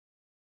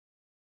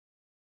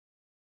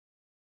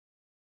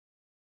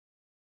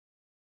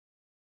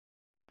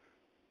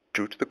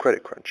Due to the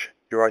credit crunch,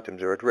 your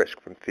items are at risk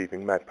from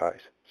thieving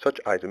magpies, such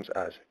items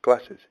as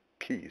glasses,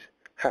 keys,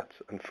 hats,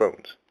 and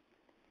phones.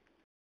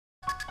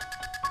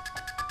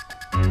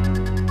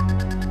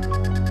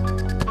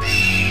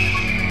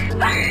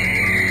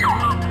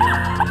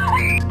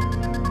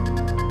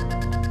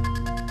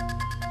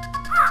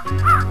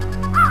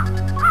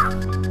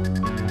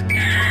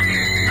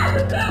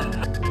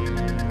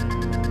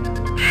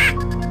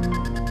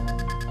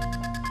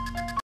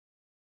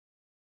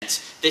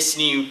 This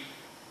new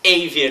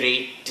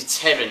aviary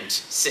deterrent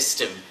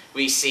system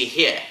we see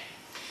here.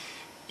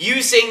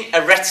 Using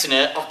a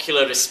retina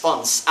ocular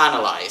response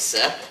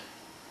analyzer,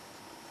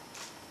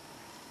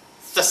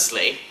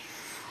 thusly,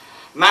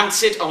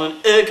 mounted on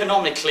an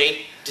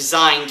ergonomically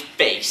designed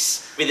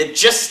base with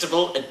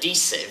adjustable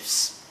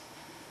adhesives,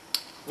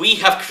 we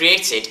have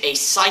created a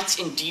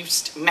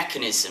sight-induced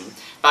mechanism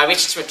by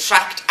which to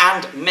attract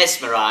and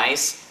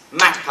mesmerise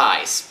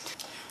magpies.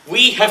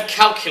 We have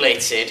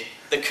calculated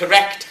the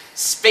correct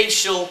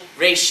spatial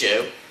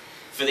ratio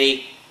for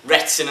the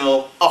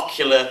retinal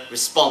ocular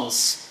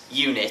response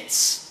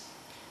units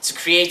to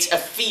create a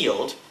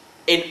field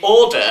in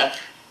order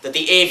that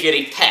the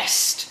aviary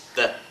pest,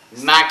 the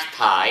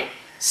magpie,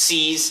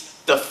 sees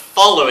the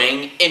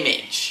following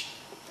image.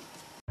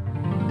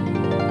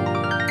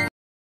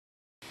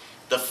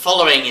 The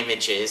following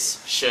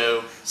images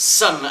show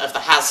some of the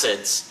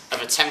hazards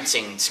of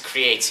attempting to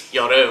create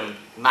your own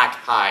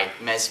magpie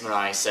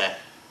mesmeriser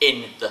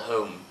in the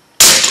home.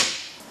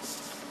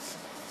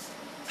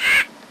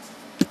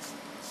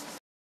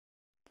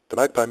 The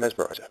Magpie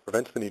Mesmeriser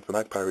prevents the need for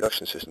magpie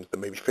reduction systems that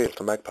may be fatal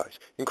to magpies,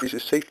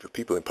 increases safety for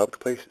people in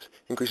public places,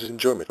 increases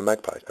enjoyment for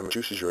magpies, and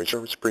reduces your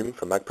insurance premium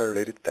for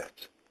magpie-related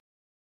deaths.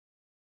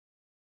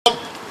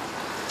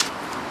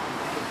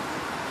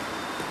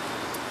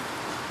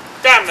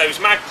 Damn those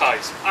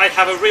magpies! I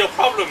have a real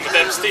problem with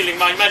them stealing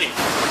my money.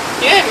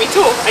 Yeah, me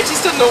too. I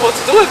just don't know what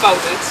to do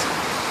about it.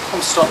 Oh,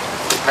 stop.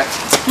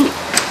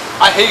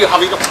 I hear you're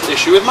having an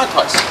issue with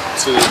magpies.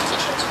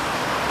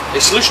 A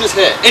solution is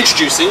here.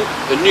 Introducing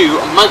the new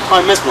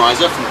Magpie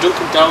Mesmeriser from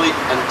Duncan Dowley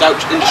and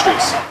Douch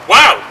Industries.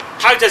 Wow!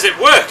 How does it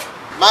work?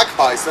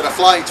 Magpies that are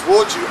flying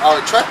towards you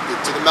are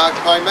attracted to the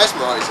Magpie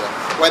Mesmeriser,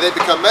 where they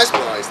become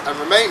mesmerised and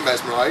remain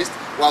mesmerised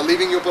while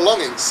leaving your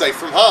belongings safe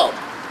from harm.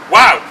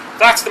 Wow!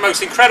 That's the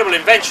most incredible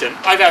invention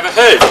I've ever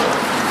heard.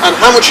 And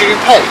how much should you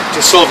pay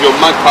to solve your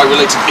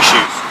magpie-related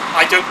issues?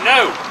 I don't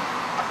know.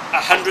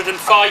 £105?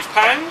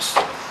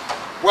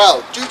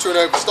 Well, due to an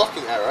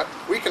overstocking error,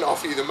 we can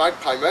offer you the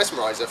Magpie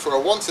Mesmeriser for a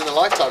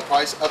once-in-a-lifetime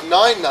price of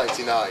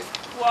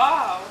 £9.99.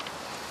 Wow.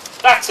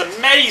 That's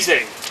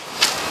amazing!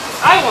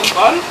 I want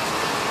one.